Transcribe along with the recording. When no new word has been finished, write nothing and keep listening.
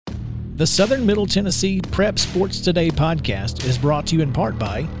The Southern Middle Tennessee Prep Sports Today podcast is brought to you in part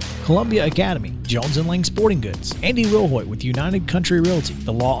by Columbia Academy, Jones & Lang Sporting Goods, Andy Wilhoit with United Country Realty,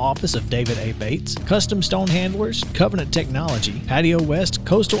 the law office of David A. Bates, Custom Stone Handlers, Covenant Technology, Patio West,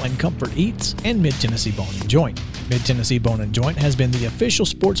 Coastal and Comfort Eats, and Mid-Tennessee Bone & Joint. Mid-Tennessee Bone & Joint has been the official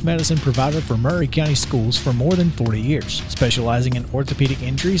sports medicine provider for Maury County schools for more than 40 years. Specializing in orthopedic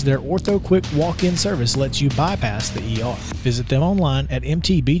injuries, their Ortho Quick walk-in service lets you bypass the ER. Visit them online at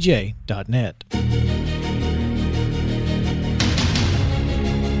mtbj.net.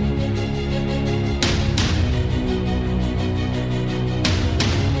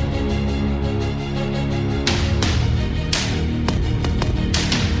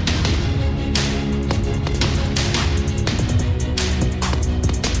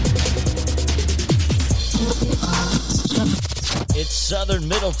 Southern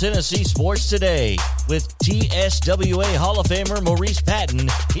Middle Tennessee Sports Today with TSWA Hall of Famer Maurice Patton.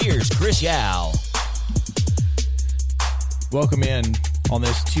 Here's Chris Yao. Welcome in on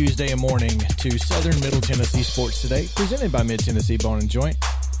this Tuesday morning to Southern Middle Tennessee Sports Today, presented by Mid-Tennessee Bone & Joint.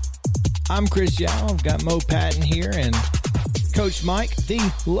 I'm Chris Yao. I've got Mo Patton here and Coach Mike,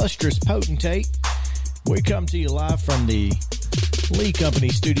 the lustrous potentate. We come to you live from the Lee Company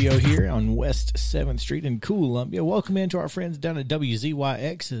studio here on West 7th Street in Columbia. Welcome in to our friends down at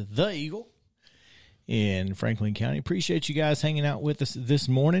WZYX, The Eagle in Franklin County. Appreciate you guys hanging out with us this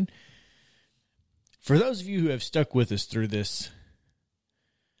morning. For those of you who have stuck with us through this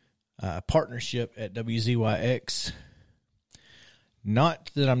partnership at WZYX,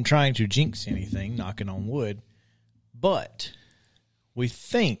 not that I'm trying to jinx anything, knocking on wood, but we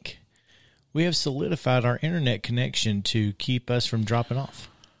think we have solidified our internet connection to keep us from dropping off.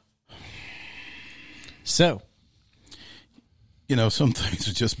 So, you know, some things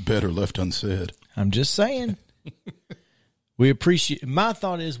are just better left unsaid. I'm just saying. My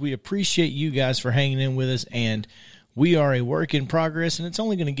thought is we appreciate you guys for hanging in with us, and we are a work in progress, and it's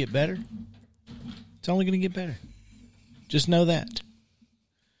only going to get better. It's only going to get better. Just know that.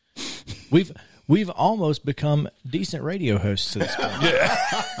 We've almost become decent radio hosts at this point.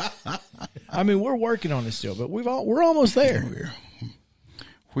 Yeah. I mean, we're working on it still, but we're almost there.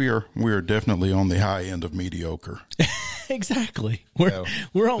 We are definitely on the high end of mediocre. Exactly. What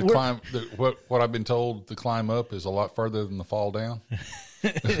I've been told, the climb up is a lot further than the fall down.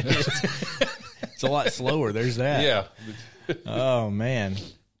 It's a lot slower. There's that. Yeah. Oh man,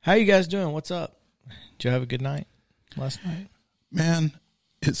 how you guys doing? What's up? Did you have a good night last night? Man,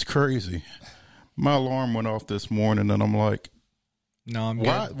 it's crazy. My alarm went off this morning, and I'm like, "No, I'm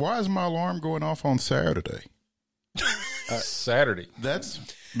good." Why is my alarm going off on Saturday? Saturday. That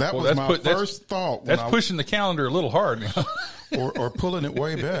was my first thought. That's pushing the calendar a little hard now. or pulling it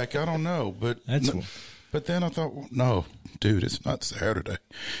way back. I don't know, but then I thought, well, no, dude, it's not Saturday.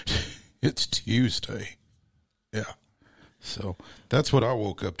 It's Tuesday. Yeah. So that's what I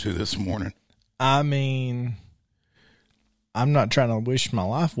woke up to this morning. I mean, I'm not trying to wish my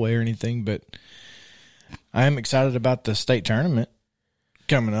life away or anything, but I am excited about the state tournament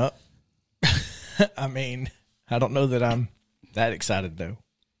coming up. I mean, I don't know that I'm that excited, though,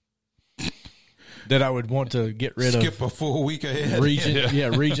 that I would want to get rid of. Skip a full week ahead.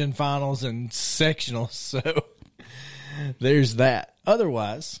 Region finals and sectionals. So there's that.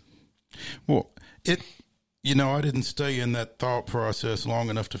 Otherwise, well, I didn't stay in that thought process long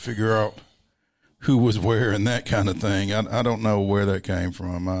enough to figure out who was where and that kind of thing. I don't know where that came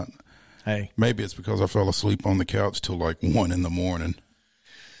from. Hey, maybe it's because I fell asleep on the couch till like 1 a.m.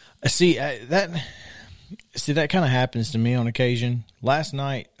 See, that kind of happens to me on occasion. Last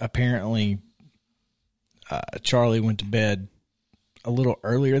night, apparently, Charlie went to bed a little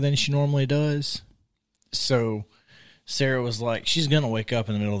earlier than she normally does. So Sarah was like, she's going to wake up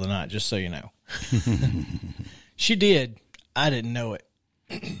in the middle of the night, just so you know. She did. I didn't know it.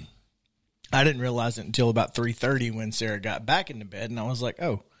 I didn't realize it until about 3:30 when Sarah got back into bed, and I was like,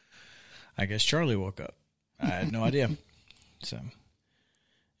 oh, I guess Charlie woke up. I had no idea. So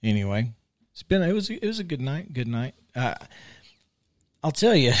anyway, it was a good night. Good night. I'll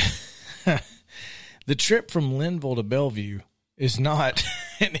tell you, the trip from Linville to Bellevue is not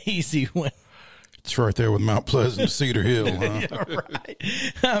an easy one. It's right there with Mount Pleasant, Cedar Hill. Huh? Yeah, right.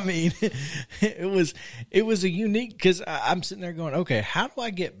 I mean, it was a unique, because I'm sitting there going, okay, how do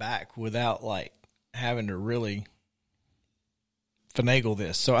I get back without like having to really finagle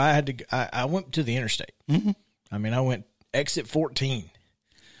this? So I went to the interstate. Mm-hmm. I mean, I went exit 14.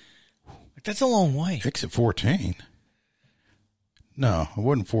 Like, that's a long way. Exit 14? No, it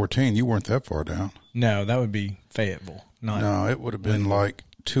wasn't 14. You weren't that far down. No, that would be Fayetteville. No, it would have been like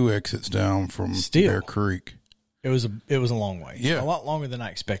 2 exits down from Still. Bear Creek. It was a long way. Yeah. A lot longer than I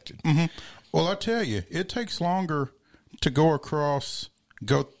expected. Mm-hmm. Well, I tell you, it takes longer to go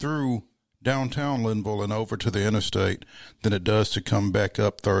through downtown Linville and over to the interstate than it does to come back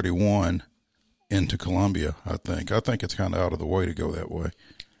up 31 into Columbia, I think. I think it's kind of out of the way to go that way.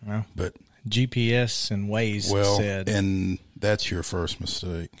 Well, but GPS and Waze said. And that's your first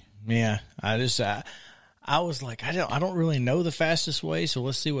mistake. Yeah. I was like, I don't really know the fastest way, so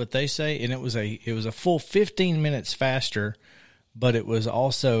let's see what they say. And it was a full 15 minutes faster, but it was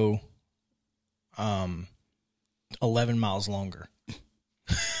also 11 miles longer.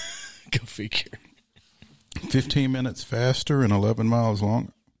 Go figure. 15 minutes faster and 11 miles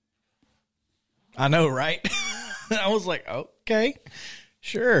longer. I know, right? I was like, okay,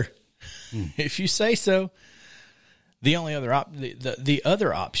 sure. If you say so. The only other the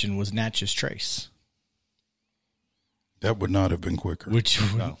other option was Natchez Trace. That would not have been quicker.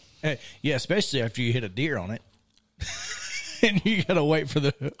 No. Yeah, especially after you hit a deer on it. And you got to wait for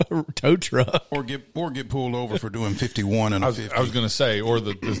the tow truck. Or get pulled over for doing 51 and a 50. I was going to say, or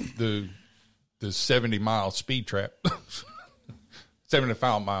the 70-mile speed trap.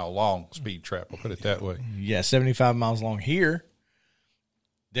 75-mile long speed trap, I'll put it that way. Yeah, 75 miles long here.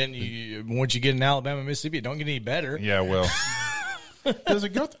 Then once you get in Alabama, Mississippi, it don't get any better. Yeah, well. Does it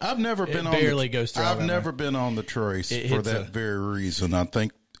go? I've never been on. Barely goes through. I've never been on the Trace for that very reason. I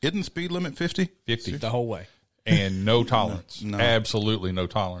think isn't speed limit 50? 50 the whole way, and no tolerance. No. Absolutely no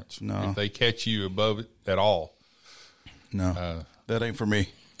tolerance. No. If they catch you above it at all, no, that ain't for me.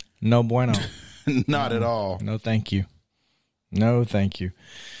 No bueno. Not at all. No, thank you. No, thank you.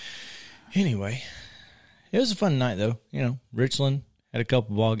 Anyway, it was a fun night though. You know, Richland had a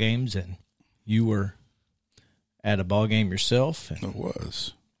couple ball games, and you were at a ball game yourself. And it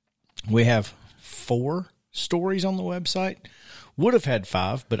was. We have 4 stories on the website. Would have had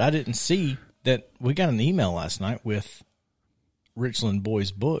 5, but I didn't see that. We got an email last night with Richland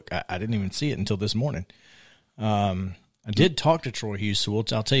Boys' book. I didn't even see it until this morning. I did talk to Troy Hughes, so I'll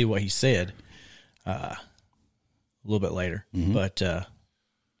tell you what he said a little bit later. Mm-hmm. But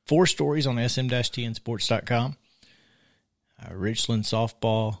 4 stories on sm-tnsports.com. Richland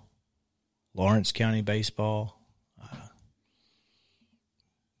softball, Lawrence County baseball.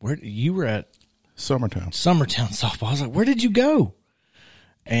 Where you were at? Summertown softball. I was like, where did you go?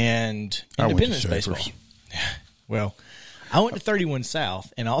 And Independence baseball. Well, I went to 31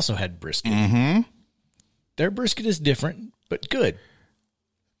 South and also had brisket. Mm-hmm. Their brisket is different, but good.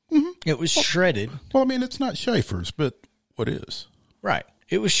 Mm-hmm. It was shredded. Well, I mean, it's not Schaefer's, but what is? Right.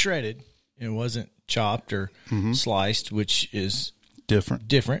 It was shredded. It wasn't chopped or sliced, which is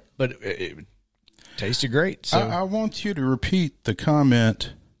different, but it tasted great. So I want you to repeat the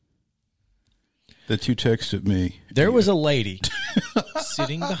comment that you texted me. There was a lady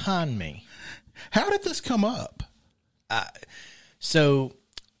sitting behind me. How did this come up? So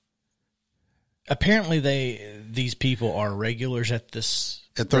apparently these people are regulars at this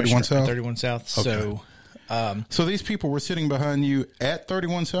at 31 South. 31 South. Okay. So these people were sitting behind you at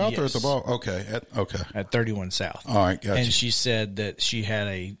 31 South, yes, or at the ball? Okay, at 31 South. All right, gotcha. And she said that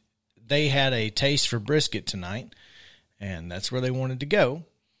they had a taste for brisket tonight, and that's where they wanted to go.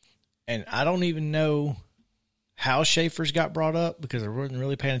 And I don't even know how Schaefer's got brought up because I wasn't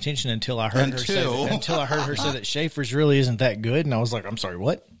really paying attention until I heard her say that Schaefer's really isn't that good, and I was like, I'm sorry,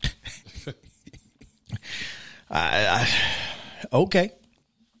 what? Okay,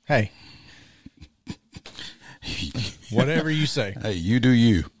 hey. Whatever you say. Hey, you do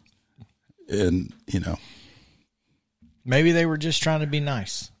you. And, maybe they were just trying to be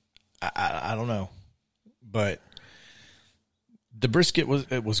nice. I don't know. But the brisket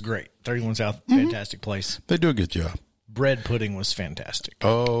was great. 31 South, fantastic place. They do a good job. Bread pudding was fantastic.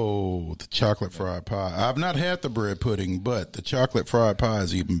 Oh, the chocolate fried pie. I've not had the bread pudding, but the chocolate fried pie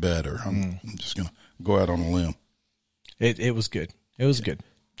is even better. I'm just going to go out on a limb. It was good. It was good.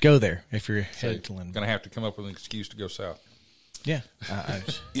 Go there if you're headed to Linville. Going to have to come up with an excuse to go south. Yeah.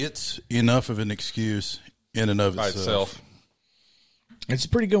 It's enough of an excuse in and of itself. It's a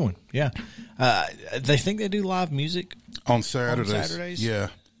pretty good one. Yeah. They think they do live music on Saturdays. Yeah.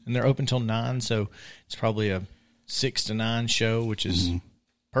 And they're open till 9, so it's probably a 6 to 9 show, which is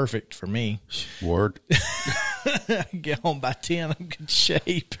perfect for me. Word. Get home by 10. I'm in good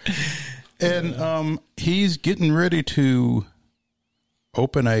shape. And he's getting ready to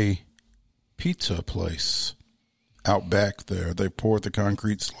open a pizza place out back there. They poured the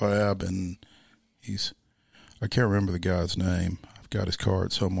concrete slab, and I can't remember the guy's name. I've got his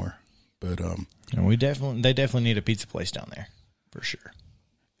card somewhere, but and they definitely need a pizza place down there for sure.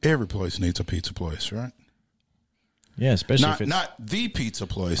 Every place needs a pizza place, right? Yeah, especially if it's not the pizza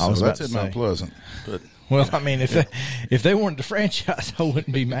place. So that's in Mount Pleasant, but Well, I mean, if they wanted to franchise, I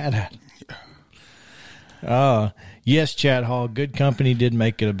wouldn't be mad at it. Yes, Chad Hall. Good company did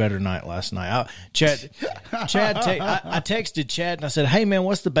make it a better night last night. I texted Chad and I said, "Hey man,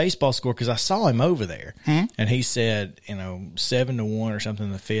 what's the baseball score?" Because I saw him over there, and he said, 7-1 or something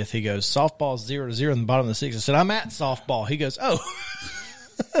in the fifth. He goes, "Softball's 0-0 in the bottom of the sixth." I said, "I'm at softball." He goes, "Oh."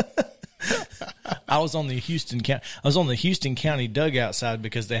 I was on the Houston County dugout side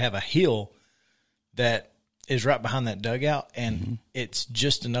because they have a hill that is right behind that dugout, and it's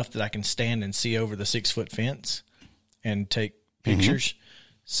just enough that I can stand and see over the 6-foot fence and take pictures.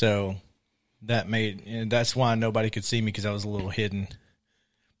 So that's why nobody could see me, because I was a little hidden.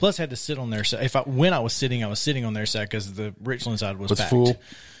 Plus, I had to sit on their side. When I was sitting on their side because the Richland side was packed. Full.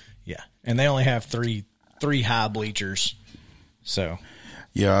 Yeah, and they only have three high bleachers. So,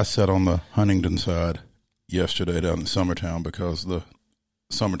 yeah, I sat on the Huntington side yesterday down in Summertown because the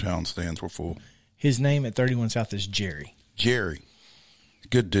Summertown stands were full. His name at 31 South is Jerry. Jerry.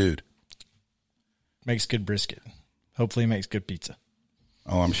 Good dude. Makes good brisket. Hopefully he makes good pizza.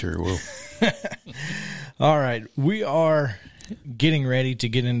 Oh, I'm sure he will. All right. We are getting ready to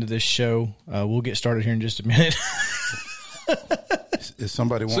get into this show. We'll get started here in just a minute. Is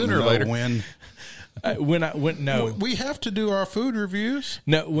somebody wanting to know later. when? No. We have to do our food reviews.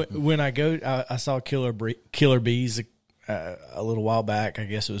 No, when I go, I saw Killer Bees a little while back. I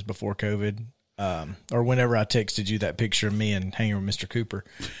guess it was before COVID. Or whenever I texted you that picture of me and hanging with Mr. Cooper.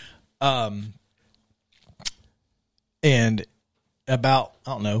 And about,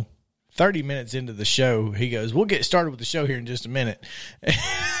 30 minutes into the show, he goes, "We'll get started with the show here in just a minute."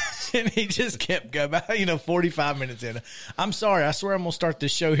 And he just kept going, 45 minutes in. "I'm sorry, I swear I'm going to start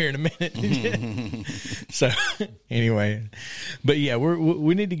this show here in a minute." So anyway, but yeah,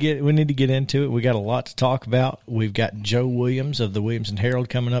 we need to get into it. We got a lot to talk about. We've got Joe Williams of the Williamson Herald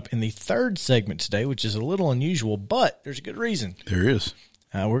coming up in the third segment today, which is a little unusual, but there's a good reason. There is.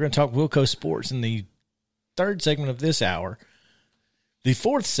 We're going to talk Wilco Sports in the third segment of this hour. The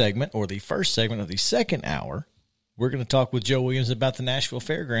fourth segment, or the first segment of the second hour, we're going to talk with Joe Williams about the Nashville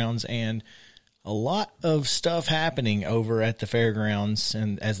Fairgrounds and a lot of stuff happening over at the fairgrounds,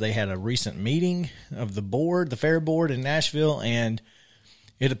 and as they had a recent meeting of the fair board in Nashville, and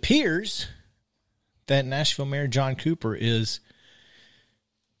it appears that Nashville Mayor John Cooper is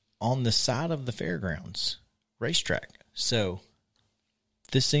on the side of the fairgrounds racetrack. So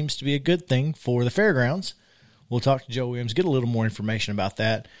this seems to be a good thing for the fairgrounds. We'll talk to Joe Williams, get a little more information about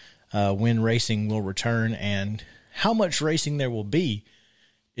that, when racing will return, and how much racing there will be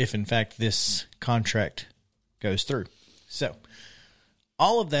if, in fact, this contract goes through. So,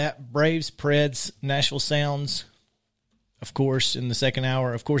 all of that, Braves, Preds, Nashville Sounds, of course, in the second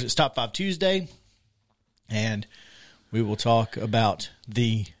hour. Of course, it's Top 5 Tuesday, and we will talk about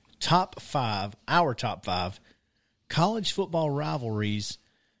the our top 5 college football rivalries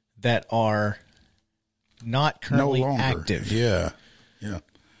that are not currently active. Yeah.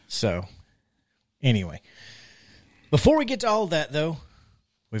 So, anyway, before we get to all of that, though,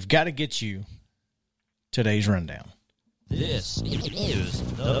 we've got to get you today's rundown. This is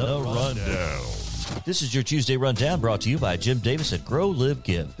the Rundown. This is your Tuesday Rundown, brought to you by Jim Davis at Grow Live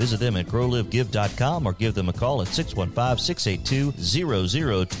Give. Visit them at growlivegive.com or give them a call at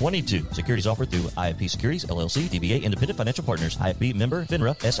 615-682-0022. Securities offered through IFP Securities, LLC, DBA Independent Financial Partners, IFP member,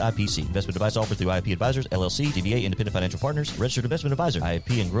 FINRA, SIPC. Investment advice offered through IFP Advisors, LLC, DBA Independent Financial Partners, Registered Investment Advisor.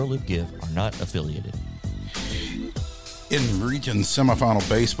 IFP and Grow Live Give are not affiliated. In Region semifinal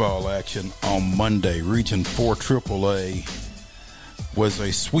baseball action on Monday, Region 4 AAA was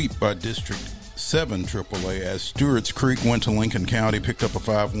a sweep by District 7 AAA as Stewart's Creek went to Lincoln County, picked up a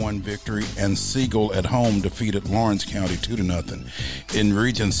 5-1 victory, and Siegel at home defeated Lawrence County 2-0. In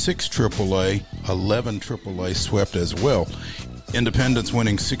Region 6 AAA, 11 AAA swept as well. Independence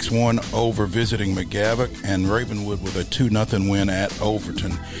winning 6-1 over visiting McGavock, and Ravenwood with a 2-0 win at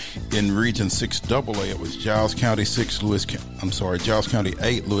Overton. In Region 6 AA, it was Giles County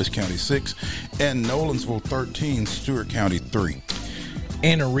 8, Lewis County 6, and Nolensville 13, Stewart County 3.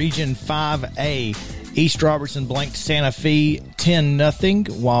 In Region 5A, East Robertson blanked Santa Fe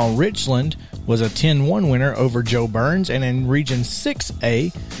 10-0, while Richland was a 10-1 winner over Joe Burns. And in Region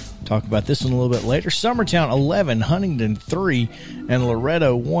 6A, talk about this one a little bit later, Summertown 11, Huntington 3, and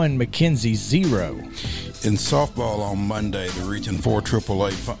Loretto 1, McKenzie 0. In softball on Monday, the Region 4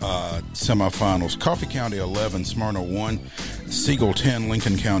 AAA semifinals, Coffee County 11, Smyrna 1, Siegel 10,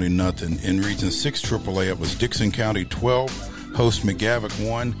 Lincoln County nothing. In Region 6 AAA, it was Dixon County 12, host McGavock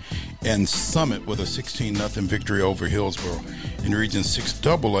 1, and Summit with a 16-0 victory over Hillsboro. In Region 6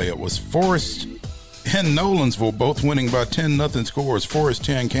 AA, it was Forest and Nolensville both winning by 10-0 scores. Forest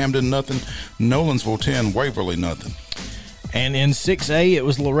 10, Camden nothing, Nolensville 10, Waverly nothing. And in 6A, it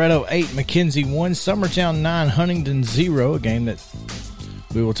was Loretto 8, McKenzie 1, Summertown 9, Huntington 0, a game that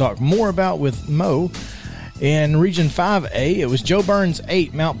we will talk more about with Mo. In Region 5A, it was Joe Burns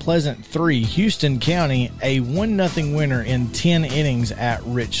 8, Mount Pleasant 3, Houston County a 1-0 winner in 10 innings at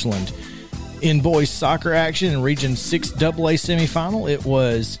Richland. In boys soccer action in Region 6 AA semifinal, it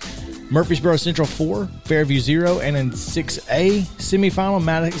was Murfreesboro Central 4, Fairview 0, and in 6A semifinal,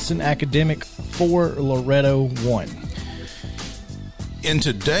 Madison Academic 4, Loretto 1. In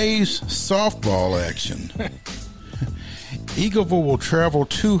today's softball action, Eagleville will travel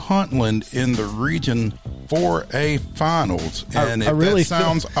to Huntland in the Region 4A finals. And if that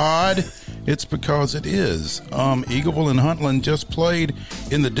sounds odd, it's because it is. Eagleville and Huntland just played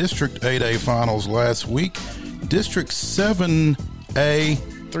in the District 8A finals last week. District 7A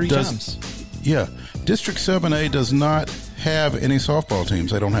three times. Yeah. District 7A does not have any softball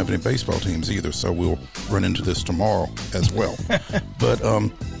teams. They don't have any baseball teams either, so we'll run into this tomorrow as well. But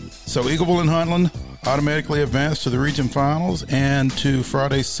so Eagleville and Huntland automatically advance to the region finals and to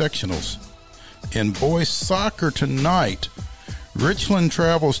Friday's sectionals. In boys soccer tonight, Richland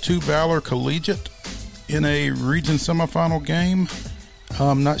travels to Valor Collegiate in a region semifinal game.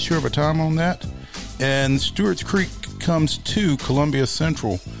 I'm not sure of a time on that. And Stewart's Creek comes to Columbia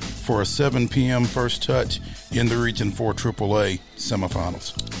Central for a 7 p.m. first touch in the Region 4 AAA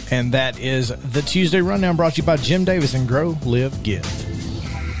semifinals. And that is the Tuesday Rundown, brought to you by Jim Davis and Grow, Live, Give.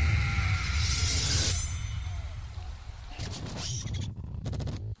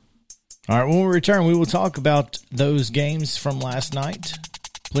 All right, when we return, we will talk about those games from last night.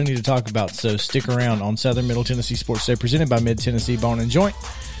 Plenty to talk about, so stick around on Southern Middle Tennessee Sports Day, presented by Mid-Tennessee Bone and Joint.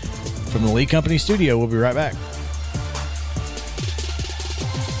 From the Lee Company studio, we'll be right back.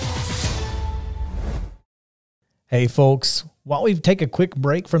 Hey, folks. While we take a quick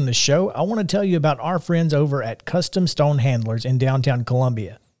break from the show, I want to tell you about our friends over at Custom Stone Handlers in downtown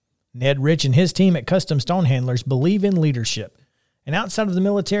Columbia. Ned Rich and his team at Custom Stone Handlers believe in leadership. And outside of the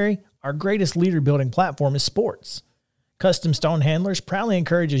military, our greatest leader-building platform is sports. Custom Stone Handlers proudly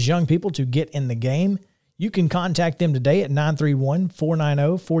encourages young people to get in the game. You can contact them today at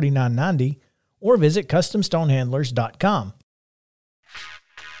 931-490-4990 or visit CustomStonehandlers.com.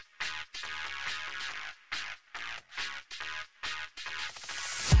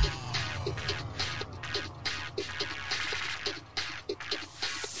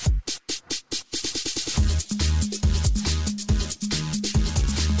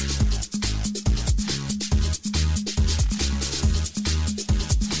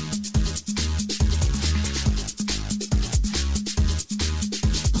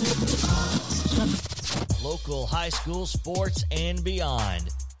 High school sports and beyond.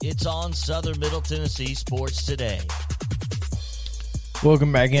 It's on Southern Middle Tennessee Sports Today.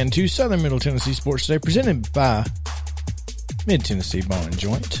 Welcome back into Southern Middle Tennessee Sports Today, presented by Mid-Tennessee Bone and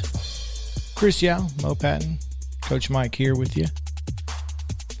Joint. Chris Yao, Mo Patton, Coach Mike here with you.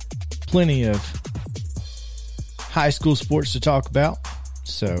 Plenty of high school sports to talk about,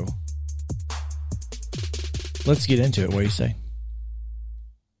 so let's get into it. What do you say?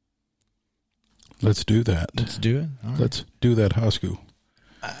 Let's do that. Let's do it. All right. Let's do that high school.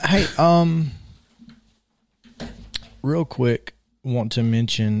 Hey, real quick, want to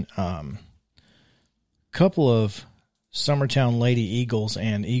mention a couple of Summertown Lady Eagles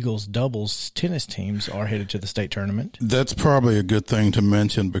and Eagles doubles tennis teams are headed to the state tournament. That's probably a good thing to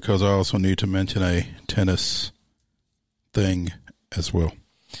mention because I also need to mention a tennis thing as well.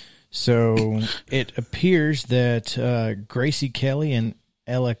 So it appears that Gracie Kelly and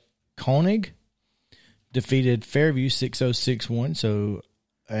Ella Koenig defeated Fairview 6-0-6-1.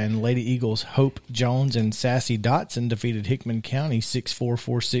 And Lady Eagles Hope Jones and Sassy Dotson defeated Hickman County 6-4,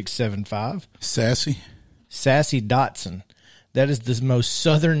 4-6, 7-5. Sassy Dotson. That is the most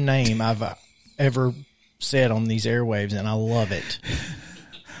southern name I've ever said on these airwaves, and I love it.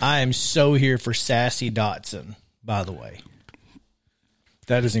 I am so here for Sassy Dotson, by the way.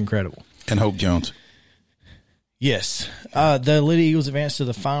 That is incredible. And Hope Jones. Yes. The Lady Eagles advance to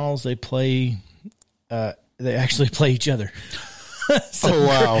the finals. They play... they actually play each other. So, oh,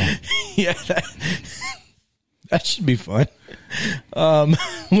 wow. Yeah, that should be fun.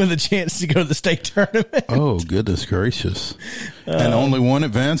 With a chance to go to the state tournament. Oh, goodness gracious. And only one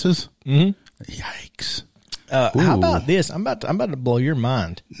advances? Mm-hmm. Yikes. How about this? I'm about to blow your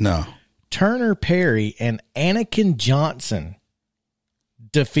mind. No. Turner Perry and Anakin Johnson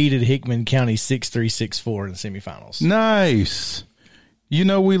defeated Hickman County 6-3, 6-4 in the semifinals. Nice. You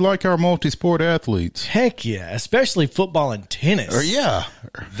know, we like our multi-sport athletes. Heck yeah, especially football and tennis. Yeah.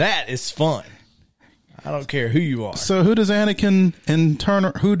 That is fun. I don't care who you are. So who does Anakin and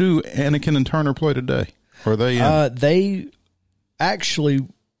Turner? Who do Anakin and Turner play today? Are they in? They actually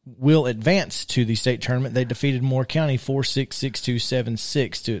will advance to the state tournament. They defeated Moore County 4-6, 6-2,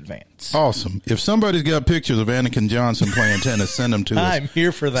 7-6 to advance. Awesome. If somebody's got pictures of Anakin Johnson playing tennis, send them to us. I'm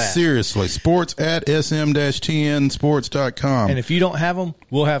here for that. Seriously. Sports at sm-tnsports.com. And if you don't have them,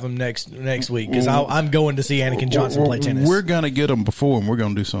 we'll have them next week because I'm going to see Anakin Johnson play tennis. We're going to get them before, and we're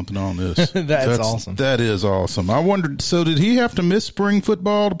going to do something on this. That's awesome. That is awesome. I wondered, so did he have to miss spring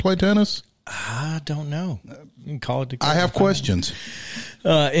football to play tennis? I don't know. You can call it. I have questions.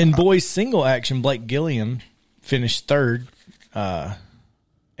 In boys single action, Blake Gilliam finished third. And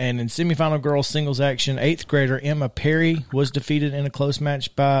in semifinal girls singles action, 8th grader Emma Perry was defeated in a close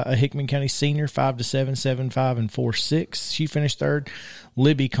match by a Hickman County senior, 5-7, 7-5, and 4-6. She finished third.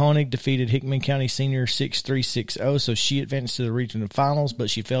 Libby Koenig defeated Hickman County senior 6-3, 6-0, so she advanced to the regional finals,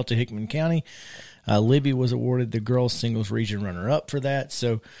 but she fell to Hickman County. Libby was awarded the girls singles region runner-up for that.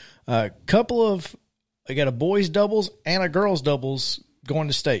 So I got a boys doubles and a girls doubles going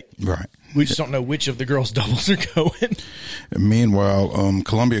to state. Right. We just don't know which of the girls' doubles are going. Meanwhile,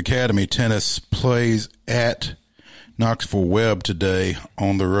 Columbia Academy Tennis plays at Knoxville Webb today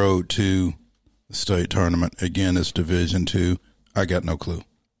on the road to the state tournament. Again, it's Division II. I got no clue.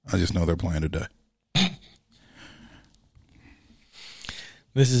 I just know they're playing today.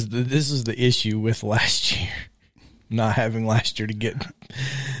 This is the issue with last year, not having last year to get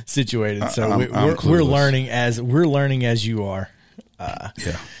situated. So we're learning as you are.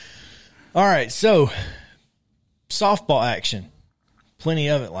 Yeah. All right. So softball action, plenty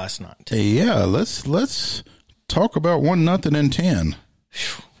of it last night. Yeah. Let's talk about 1-0 and 10.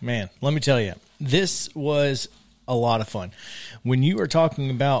 Man, let me tell you, this was a lot of fun. When you are talking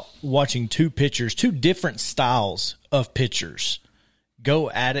about watching two different styles of pitchers go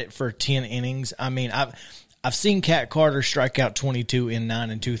at it for 10 innings. I mean, I've seen Kat Carter strike out 22 in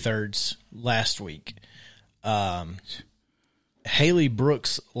 9 2/3 last week. Haley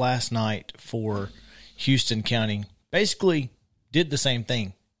Brooks last night for Houston County basically did the same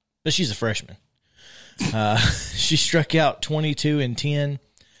thing, but she's a freshman. She struck out 22 in 10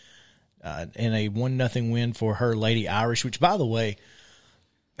 in a 1-0 win for her Lady Irish, which, by the way,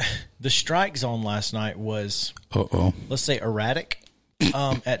 the strike zone last night was, let's say, erratic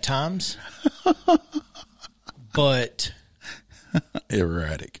at times, but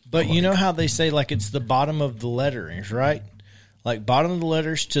erratic. But you know how they say, like, it's the bottom of the letterings, right? Like, bottom of the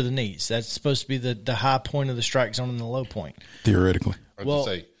letters to the knees. That's supposed to be the high point of the strike zone and the low point. Theoretically. Well,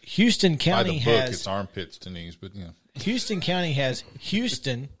 Houston County has it's armpits to knees, but yeah. Houston County has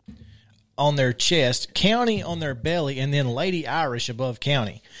Houston on their chest, County on their belly, and then Lady Irish above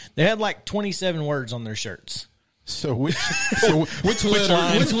County. They had like 27 words on their shirts. So which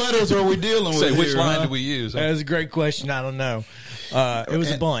letters are we dealing with? Which line do we use? That was a great question. I don't know. It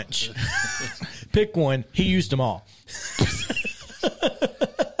was a bunch. Pick one. He used them all.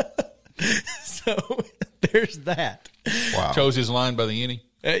 So there's that. Wow. Chose his line by the inning?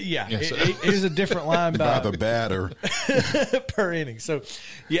 Yeah. It was a different line by the batter per inning. So,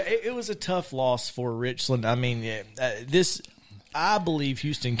 yeah, it was a tough loss for Richland. I mean, I believe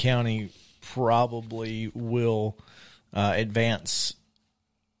Houston County probably will advance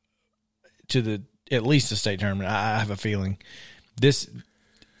to at least the state tournament. I have a feeling this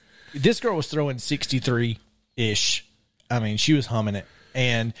girl was throwing 63-ish. I mean, she was humming it.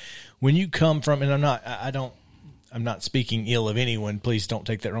 And when you come from, and I'm not speaking ill of anyone. Please don't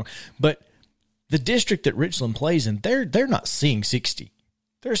take that wrong. But the district that Richland plays in, they're not seeing 60.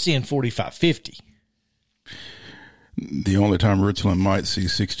 They're seeing 45, 50. The only time Richland might see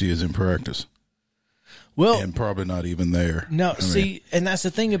 60 is in practice. Well, and probably not even there. No, and that's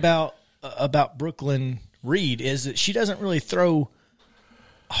the thing about Brooklyn Reed is that she doesn't really throw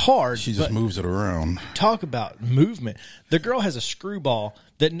hard. She just moves it around. Talk about movement. The girl has a screwball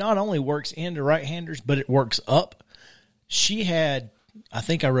that not only works into right-handers, but it works up. She had, I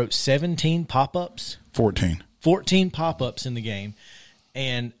think I wrote 17 pop-ups. 14 pop-ups in the game,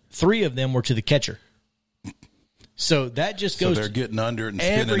 and 3 of them were to the catcher. So that just goes. So they're getting under it and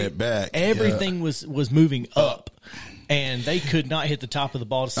spinning it back. Everything was moving up, and they could not hit the top of the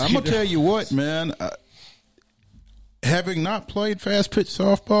ball. I'm going to tell you what, man. Having not played fast-pitch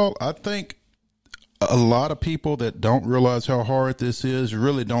softball, I think a lot of people that don't realize how hard this is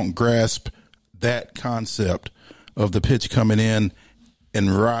really don't grasp that concept of the pitch coming in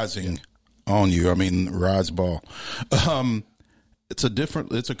and rising on you. I mean, rise ball. It's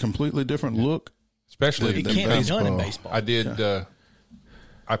a completely different look. Especially it can't be done in baseball. I did.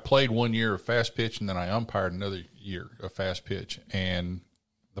 I played 1 year of fast pitch, and then I umpired another year of fast pitch. And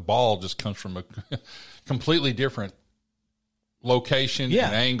the ball just comes from a completely different location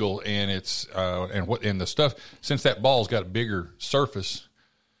and angle, and it's and the stuff, since that ball's got a bigger surface,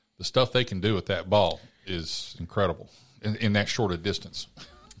 the stuff they can do with that ball is incredible in that short a distance.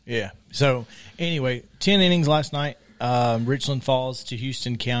 Yeah. So anyway, 10 innings last night. Richland Falls to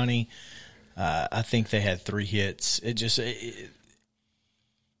Houston County. I think they had 3 hits.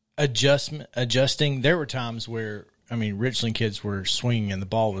 Adjusting. There were times where, Richland kids were swinging and the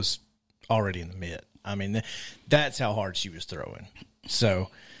ball was already in the mitt. That's how hard she was throwing. So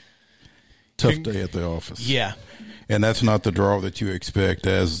tough day at the office. Yeah. And that's not the draw that you expect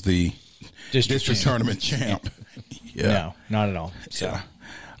as the district tournament champ. Yeah. No, not at all. So.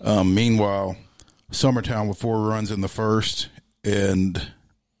 Yeah. Meanwhile, Summertown with 4 runs in the first, and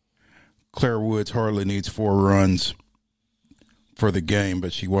Claire Woods hardly needs 4 runs for the game,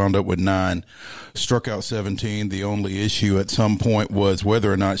 but she wound up with 9, struck out 17. The only issue at some point was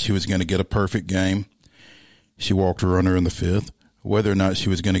whether or not she was going to get a perfect game. She walked a runner in the 5th. Whether or not she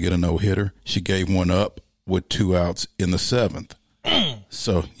was going to get a no-hitter, she gave one up with 2 outs in the 7th.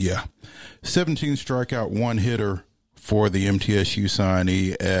 So, yeah, 17 strikeout, 1 hitter for the MTSU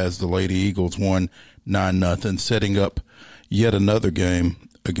signee as the Lady Eagles won 9-0, setting up yet another game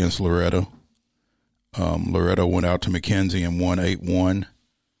against Loretto. Loretto went out to McKenzie and won 8-1.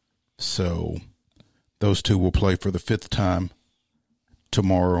 So those two will play for the 5th time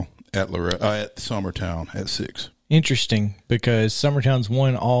tomorrow at Summertown at 6. Interesting, because Summertown's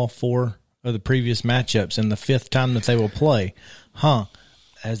won all 4 of the previous matchups and the 5th time that they will play.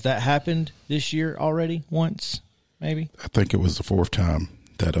 Has that happened this year already once, maybe? I think it was the 4th time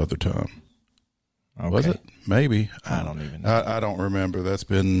that other time. Okay. Was it? Maybe. I don't even know. I don't remember. That's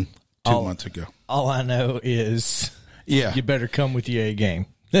been 2 months ago. All I know is you better come with your A game.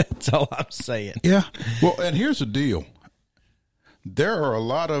 That's all I'm saying. Yeah. Well, and here's the deal. There are a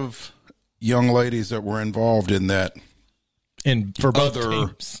lot of young ladies that were involved in that for both other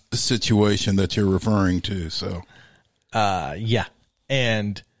teams. situation that you're referring to. So, yeah.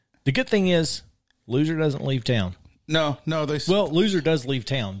 And the good thing is, loser doesn't leave town. No, loser does leave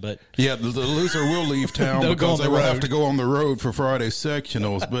town, but yeah, the loser will leave town because they will have to go on the road for Friday's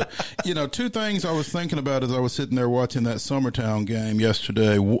sectionals. But 2 things I was thinking about as I was sitting there watching that Summertown game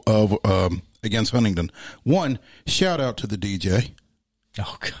yesterday against Huntington. 1, shout out to the DJ.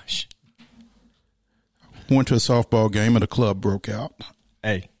 Oh gosh, went to a softball game and a club broke out.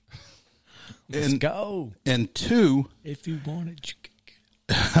 Hey, let's go. And 2, if you wanted, you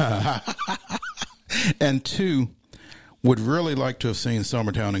and 2. Would really like to have seen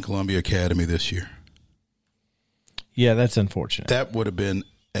Summertown and Columbia Academy this year. Yeah, that's unfortunate. That would have been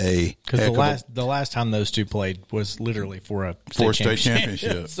because the last time those two played was literally for a state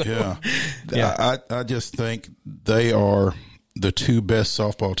championship. So, yeah. I just think they are the 2 best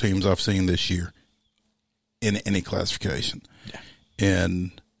softball teams I've seen this year in any classification. Yeah.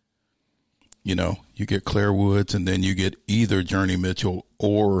 And you get Claire Woods, and then you get either Journey Mitchell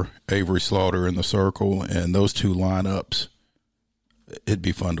or Avery Slaughter in the circle, and those 2 lineups, it'd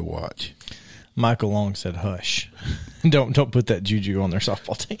be fun to watch. Michael Long said, "Hush, don't put that juju on their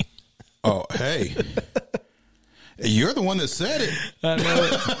softball team." Oh, hey, you're the one that said it. I know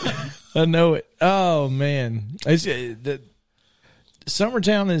it. I know it. Oh man,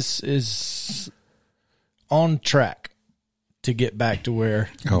 Summertown is on track to get back to where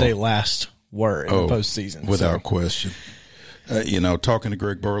they last were in the postseason. Without question. Talking to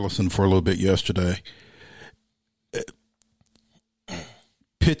Greg Burleson for a little bit yesterday,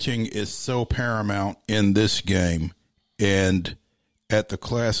 pitching is so paramount in this game, and at the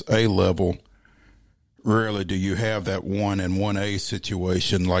Class A level, rarely do you have that 1 and 1A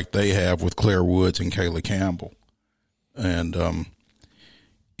situation like they have with Claire Woods and Kaylee Campbell. And,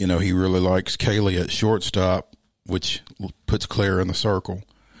 he really likes Kaylee at shortstop, which puts Claire in the circle.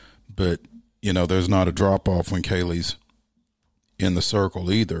 But, there's not a drop-off when Kaylee's in the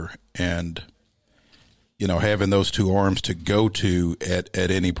circle either. And, having those 2 arms to go to at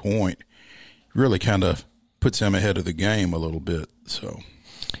any point really kind of puts them ahead of the game a little bit. So,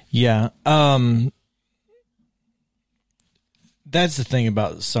 yeah. That's the thing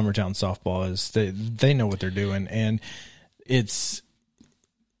about Summertown softball is they know what they're doing, and it's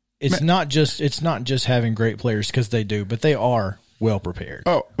not just having great players, because they do, but they are well prepared.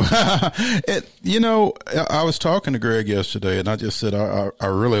 Oh, I was talking to Greg yesterday, and I just said I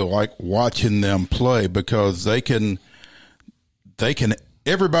really like watching them play because they can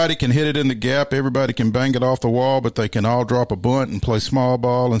everybody can hit it in the gap, everybody can bang it off the wall, but they can all drop a bunt and play small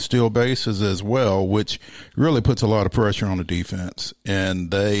ball and steal bases as well, which really puts a lot of pressure on the defense.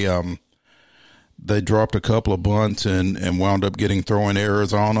 And they dropped a couple of bunts and wound up getting throwing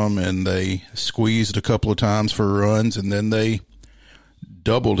errors on them, and they squeezed a couple of times for runs, and then they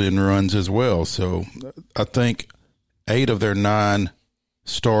doubled in runs as well. So I think 8 of their 9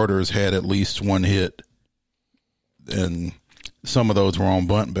 starters had at least one hit, and some of those were on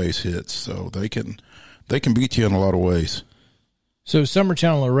bunt base hits. So they can beat you in a lot of ways. So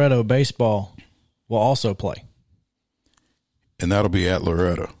Summertown Loretto baseball will also play. And that'll be at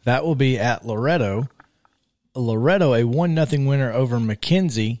Loretto. That will be at Loretto. Loretto, a 1-0 winner over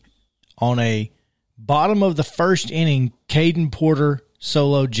McKenzie on a bottom of the first inning, Caden Porter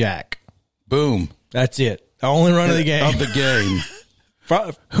solo jack. Boom. That's it. The only run of the game. Of the game.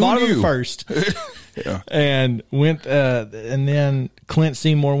 Bottom of the first. Yeah. And then Clint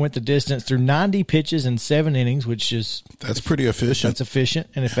Seymour went the distance through 90 pitches in 7 innings, which is that's pretty efficient. That's efficient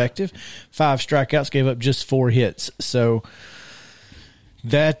and effective. 5 strikeouts, gave up just 4 hits. So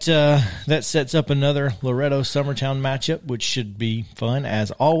that sets up another Loretto Summertown matchup, which should be fun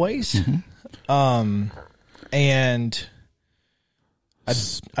as always. Mm-hmm. And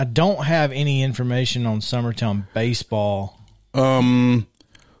I don't have any information on Summertown baseball. Summertown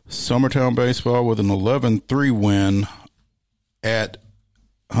baseball with an 11-3 win at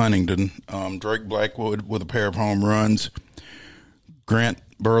Huntington. Drake Blackwood with a pair of home runs. Grant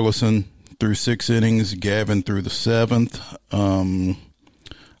Burleson through 6 innings. Gavin through the 7th.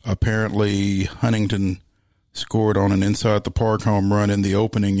 Apparently Huntington scored on an inside the park home run in the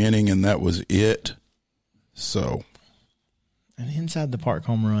opening inning, and that was it. So an inside the park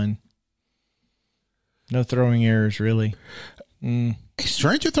home run. No throwing errors, really.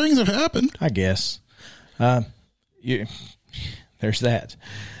 Stranger things have happened, I guess. There's that.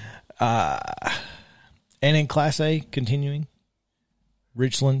 And in Class A, continuing,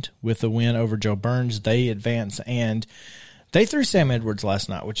 Richland with the win over Joe Burns. They advance, and they threw Sam Edwards last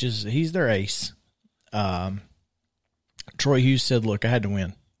night, he's their ace. Troy Hughes said, "Look, I had to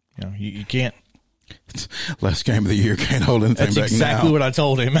win. You can't." Last game of the year, can't hold anything back now. That's exactly what I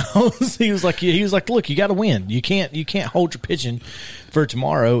told him. He was like, "Look, you got to win. You can't hold your pitching for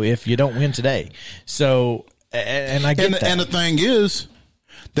tomorrow if you don't win today." So, and I get that. And the thing is,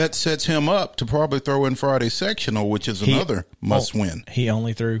 that sets him up to probably throw in Friday's sectional, which is another must win. He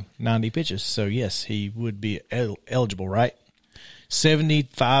only threw 90 pitches, so yes, he would be eligible, right?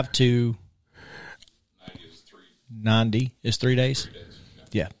 75 to 90 is 3 days. 3 days.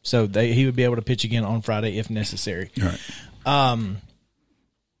 Yeah, so he would be able to pitch again on Friday if necessary. Right. I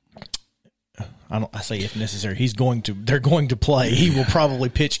say if necessary. They're going to play. He will probably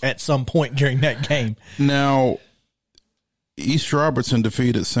pitch at some point during that game. Now, East Robertson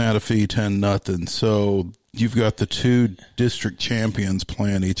defeated Santa Fe 10-0. So you've got the 2 district champions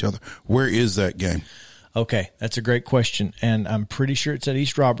playing each other. Where is that game? Okay, that's a great question, and I'm pretty sure it's at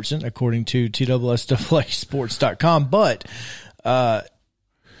East Robertson, according to TSSAAsports.com. But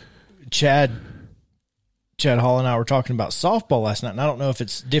Chad Hall and I were talking about softball last night, and I don't know if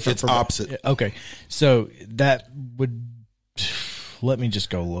it's different. It's opposite. Okay, so that would let me just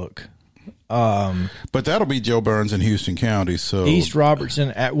go look. But that'll be Joe Burns in Houston County. So East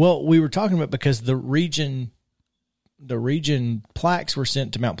Robertson. We were talking about because the region plaques were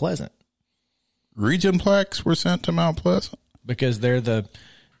sent to Mount Pleasant. Region plaques were sent to Mount Pleasant because they're the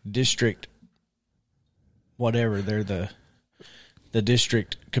district. Whatever, they're the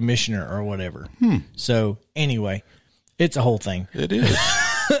district commissioner or whatever. So anyway, it's a whole thing. It is.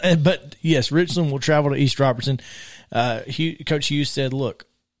 But yes, Richland will travel to East Robertson. Coach Hughes said, "Look,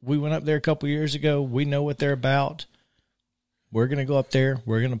 we went up there a couple years ago. We know what they're about. We're going to go up there.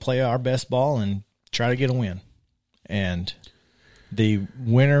 We're going to play our best ball and try to get a win. And the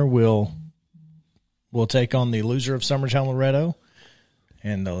winner will take on the loser of Summertown Loretto,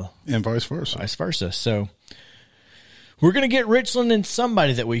 and vice versa. Vice versa. So we're going to get Richland and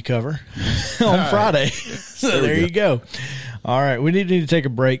somebody that we cover on Friday. So there you go. All right, we need to take a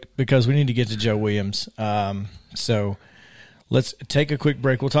break because we need to get to Joe Williams. So let's take a quick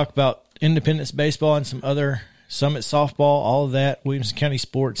break. We'll talk about Independence baseball and some other Summit softball, all of that, Williamson County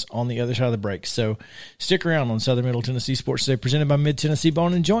sports on the other side of the break. So stick around on Southern Middle Tennessee Sports Today, presented by Mid-Tennessee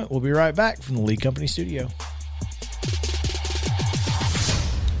Bone and Joint. We'll be right back from the Lee Company studio.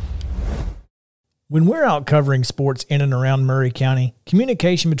 When we're out covering sports in and around Maury County,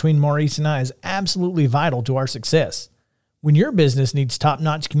 communication between Maurice and I is absolutely vital to our success. When your business needs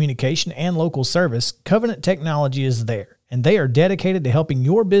top-notch communication and local service, Covenant Technology is there, and they are dedicated to helping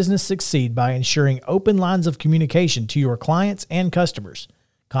your business succeed by ensuring open lines of communication to your clients and customers.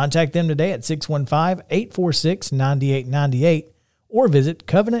 Contact them today at 615-846-9898 or visit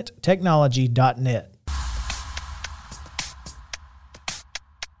covenanttechnology.net.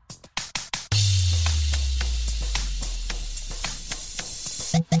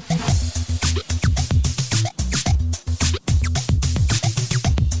 Local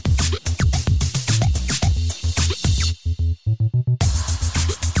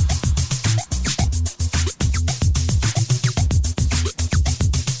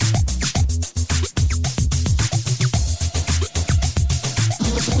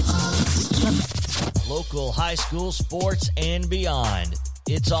high school sports and beyond.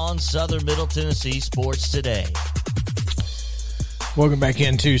 It's on Southern Middle Tennessee Sports Today. Welcome back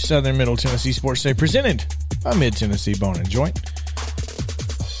into Southern Middle Tennessee Sports Today, presented by Mid-Tennessee Bone and Joint.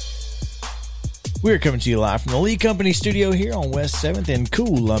 We're coming to you live from the Lee Company studio here on West 7th in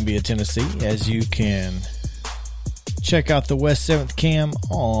Columbia, Tennessee, as you can check out the West 7th cam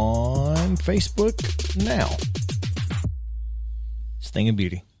on Facebook now. It's a thing of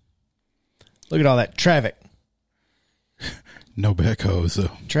beauty. Look at all that traffic. No backhoes,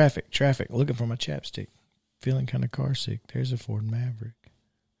 though. Traffic. Looking for my chapstick. Feeling kind of car sick. There's a Ford Maverick.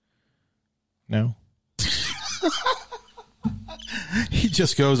 No? He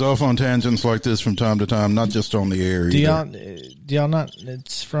just goes off on tangents like this from time to time, not just on the air. Do y'all not?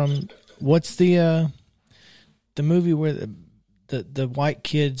 It's from, what's the movie where the white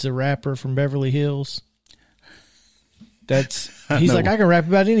kid's a rapper from Beverly Hills? He's like, I can rap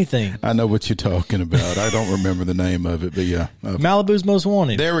about anything. I know what you're talking about. I don't remember the name of it, but yeah. Malibu's Most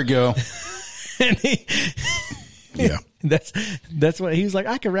Wanted. There we go. And yeah. That's what he was like.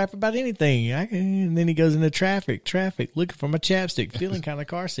 I can rap about anything. And then he goes into traffic, looking for my chapstick, feeling kind of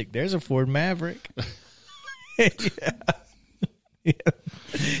car sick. There's a Ford Maverick. Yeah.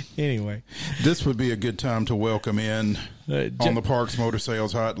 Anyway, this would be a good time to welcome in on the Parks Motor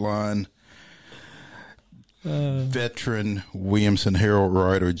Sales Hotline veteran Williamson Herald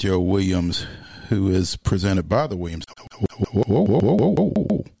writer Joe Williams, who is presented by the Williams.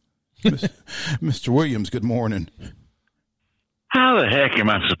 Mr. Williams, good morning. How the heck am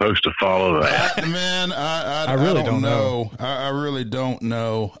I supposed to follow that? Man, I really don't know. I really don't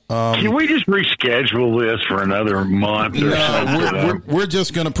know. Can we just reschedule this for another month or something? We're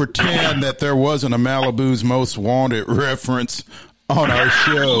just going to pretend that there wasn't a Malibu's Most Wanted reference on our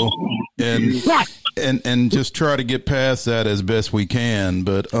show and just try to get past that as best we can.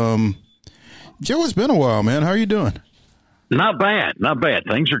 But Joe, it's been a while, man. How are you doing? Not bad.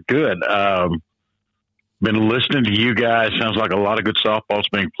 Things are good. Been listening to you guys. Sounds like a lot of good softball's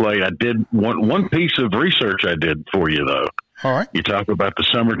being played. I did one piece of research I did for you, though. All right. You talk about the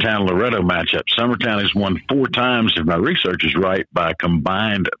Summertown-Loretto matchup. Summertown has won 4 times, if my research is right, by a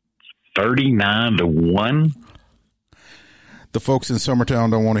combined 39-1. The folks in Summertown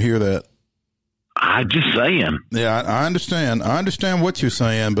don't want to hear that. I'm just saying. Yeah, I understand. I understand what you're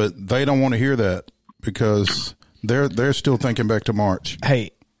saying, but they don't want to hear that because they're still thinking back to March. Hey,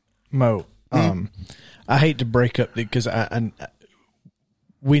 Mo, I hate to break up because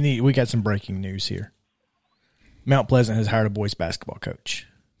we got some breaking news here. Mount Pleasant has hired a boys basketball coach.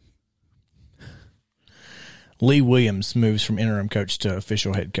 Lee Williams moves from interim coach to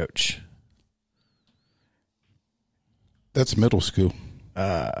official head coach. That's middle school.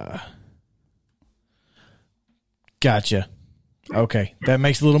 Gotcha. Okay, that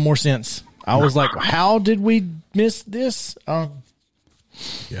makes a little more sense. I was like, how did we miss this? Yeah.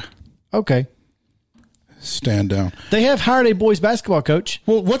 Okay. Stand down. They have hired a boys basketball coach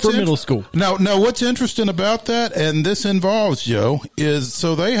for middle school. Now, what's interesting about that, and this involves, Joe, is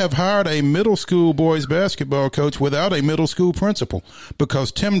so they have hired a middle school boys basketball coach without a middle school principal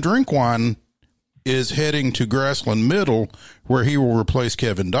because Tim Drinkwine is heading to Grassland Middle where he will replace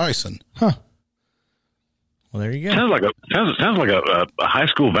Kevin Dyson. Huh. Well, there you go. Sounds like a high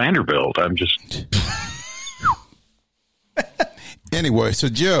school Vanderbilt. I'm just... Anyway, so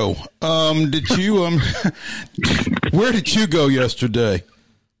Joe, did you where did you go yesterday?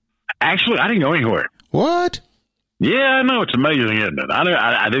 Actually, I didn't go anywhere. What? Yeah, I know, it's amazing, isn't it?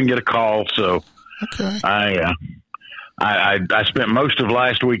 I didn't get a call, so okay. I spent most of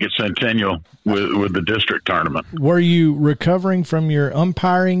last week at Centennial with the district tournament. Were you recovering from your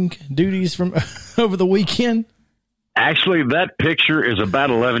umpiring duties from over the weekend? Actually, that picture is about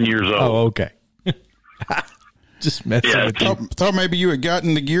 11 years old. Oh, okay. Just messing with you. Thought maybe you had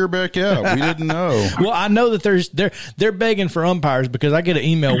gotten the gear back out. We didn't know. Well, I know that they're begging for umpires because I get an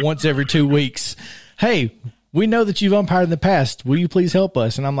email once every 2 weeks. Hey, we know that you've umpired in the past. Will you please help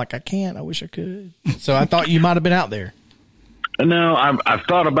us? And I'm like, I can't. I wish I could. So I thought you might have been out there. No, I've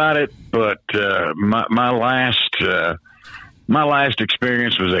thought about it, but my last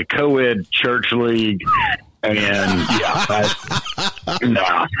experience was a co-ed church league. And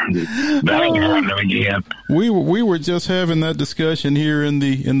we were just having that discussion here in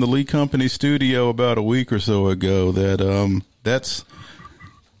the Lee Company studio about a week or so ago that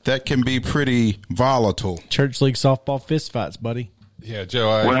that can be pretty volatile. Church league softball fist fights, buddy. Yeah, Joe,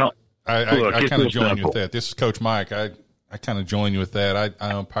 I kind of join you with that. This is Coach Mike. I kind of join you with that.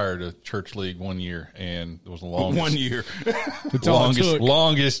 I umpired a church league 1 year, and it was the longest. 1 year.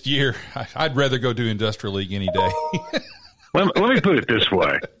 longest year. I'd rather go do industrial league any day. Let me put it this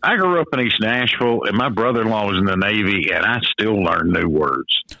way. I grew up in East Nashville, and my brother-in-law was in the Navy, and I still learn new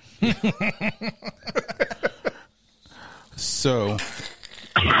words. So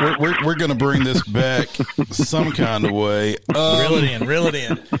we're going to bring this back some kind of way. Reel it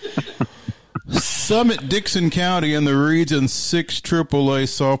in. Summit Dixon County in the Region 6 AAA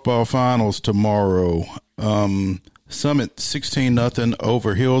softball finals tomorrow. Summit 16-0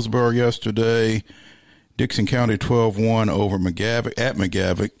 over Hillsborough yesterday. Dixon County 12-1 over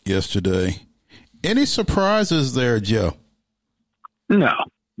McGavock yesterday. Any surprises there, Joe? No,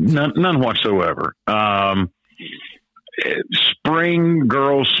 none whatsoever. Spring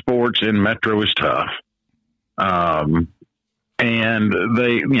girls sports in Metro is tough. And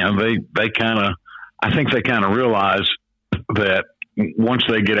they I think they kind of realize that once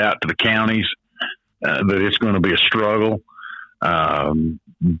they get out to the counties, that it's going to be a struggle.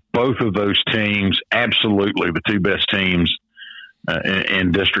 Both of those teams, absolutely the two best teams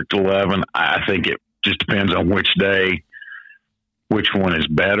in District 11. I think it just depends on which day, which one is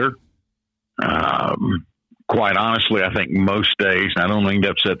better. Quite honestly, I think most days, I don't mean to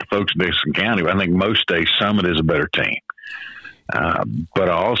upset the folks in Dixon County, but I think most days Summit is a better team. But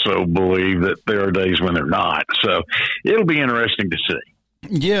I also believe that there are days when they're not. So it'll be interesting to see.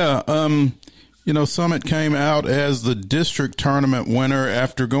 Yeah. Summit came out as the district tournament winner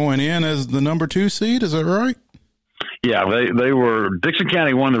after going in as the number 2 seed. Is that right? Yeah, they were. Dixon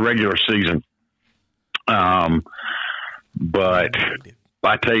County won the regular season. But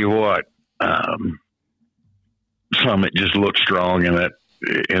I tell you what, Summit just looked strong in that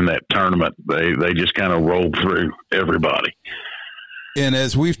tournament. They just kind of rolled through everybody. And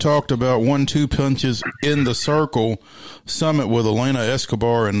as we've talked about 1-2 punches in the circle, Summit with Elena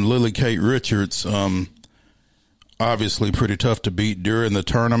Escobar and Lily Kate Richards, obviously pretty tough to beat during the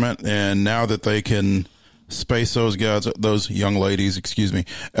tournament. And now that they can space those young ladies,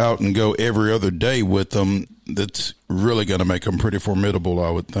 out and go every other day with them, that's really going to make them pretty formidable, I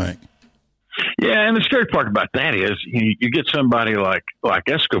would think. Yeah, and the scary part about that is you get somebody like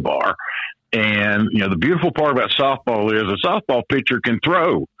Escobar, and the beautiful part about softball is a softball pitcher can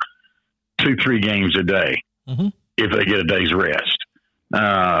throw 2-3 games a day if they get a day's rest.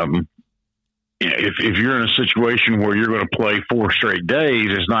 If you're in a situation where you're going to play 4 straight days,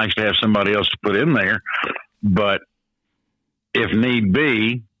 it's nice to have somebody else to put in there. But if need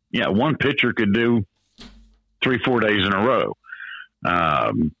be, one pitcher could do 3-4 days in a row.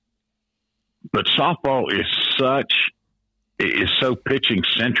 But softball is so pitching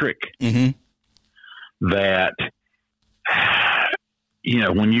centric that,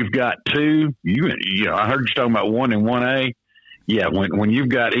 when you've got 2, I heard you talking about 1 and 1A. Yeah. When you've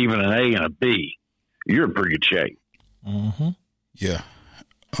got even an A and a B, you're in pretty good shape. Mm-hmm. Yeah.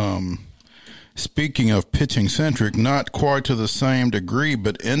 Speaking of pitching centric, not quite to the same degree,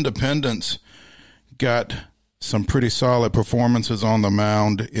 but Independence got some pretty solid performances on the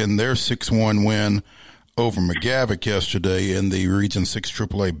mound in their 6-1 win over McGavock yesterday in the Region 6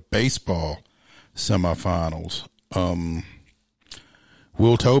 AAA baseball semifinals.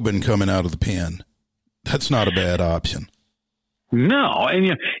 Will Tobin coming out of the pen. That's not a bad option. No,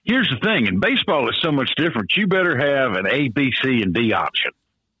 and here's the thing. In baseball, it's so much different. You better have an A, B, C, and D option.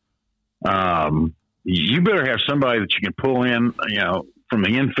 You better have somebody that you can pull in, from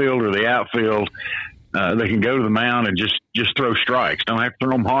the infield or the outfield. They can go to the mound and just throw strikes. Don't have to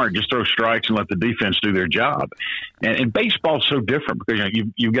throw them hard. Just throw strikes and let the defense do their job. And baseball's so different because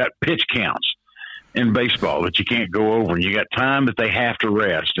you've got pitch counts in baseball that you can't go over, and you got time that they have to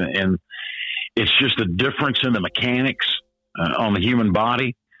rest. And it's just a difference in the mechanics on the human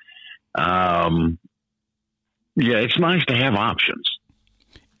body. It's nice to have options.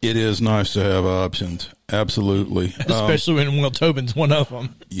 It is nice to have options. Absolutely. Especially when Will Tobin's one of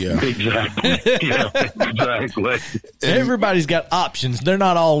them. Yeah. Exactly. Exactly. Everybody's got options. They're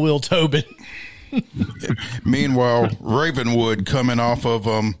not all Will Tobin. Meanwhile, Ravenwood, coming off of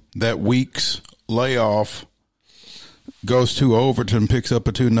that week's layoff, goes to Overton, picks up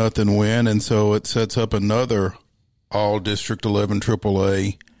a 2-0 win, and so it sets up another all District 11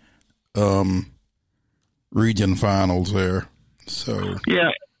 AAA region finals there. So yeah.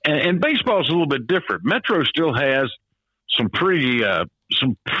 And baseball is a little bit different. Metro still has some pretty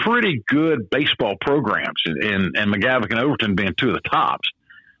good baseball programs, and McGavock and Overton being 2 of the tops.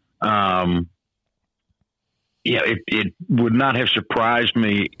 it would not have surprised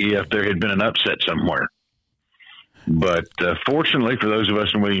me if there had been an upset somewhere. But fortunately for those of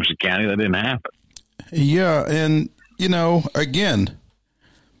us in Williamson County, that didn't happen. Yeah, and, again,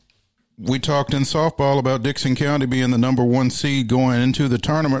 we talked in softball about Dixon County being the number 1 seed going into the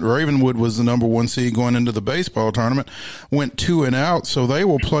tournament. Ravenwood was the number 1 seed going into the baseball tournament, went 2-0, so they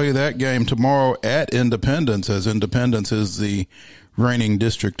will play that game tomorrow at Independence, as Independence is the reigning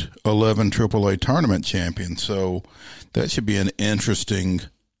District 11 AAA tournament champion. So that should be an interesting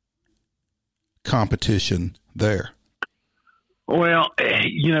competition there. Well,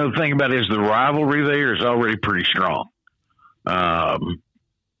 the thing about it is the rivalry there is already pretty strong.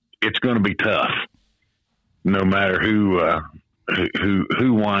 It's going to be tough, no matter who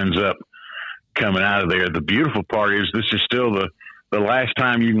winds up coming out of there. The beautiful part is this is still the last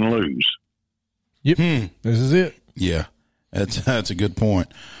time you can lose. Yep, This is it. Yeah, that's a good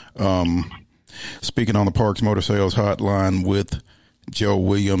point. Speaking on the Parks Motor Sales Hotline with Joe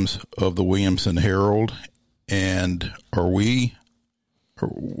Williams of the Williamson Herald, and where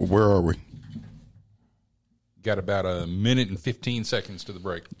are we? Got about a minute and 15 seconds to the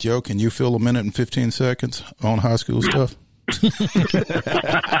break. Joe, can you fill a minute and 15 seconds on high school stuff?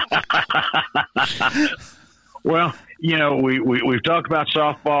 Well, we've talked about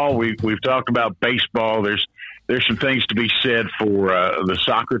softball. We've talked about baseball. There's some things to be said for the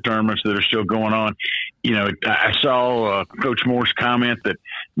soccer tournaments that are still going on. I saw Coach Moore's comment that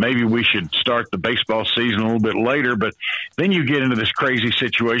maybe we should start the baseball season a little bit later, but then you get into this crazy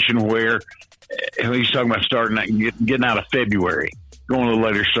situation where he's talking about getting out of February, going a little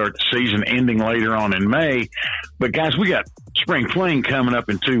later, start the season, ending later on in May. But guys, we got spring fling coming up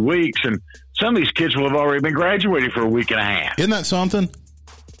in 2 weeks, and some of these kids will have already been graduating for a week and a half. Isn't that something?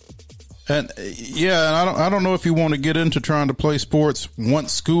 And I don't know if you want to get into trying to play sports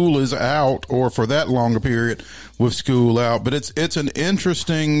once school is out or for that longer period with school out, but it's an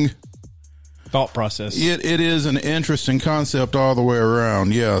interesting thought process. It is an interesting concept all the way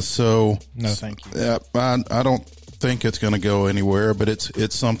around. Yeah. So no, thank you. I don't think it's going to go anywhere, but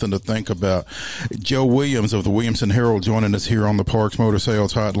it's something to think about. Joe Williams of the Williamson Herald joining us here on the Parks Motor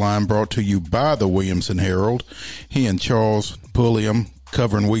Sales Hotline, brought to you by the Williamson Herald. He and Charles Pulliam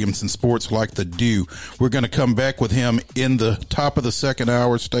covering Williamson sports like the dew. We're going to come back with him in the top of the second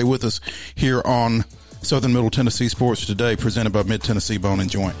hour. Stay with us here on Southern Middle Tennessee Sports Today, presented by Mid-Tennessee Bone and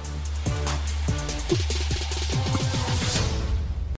Joint.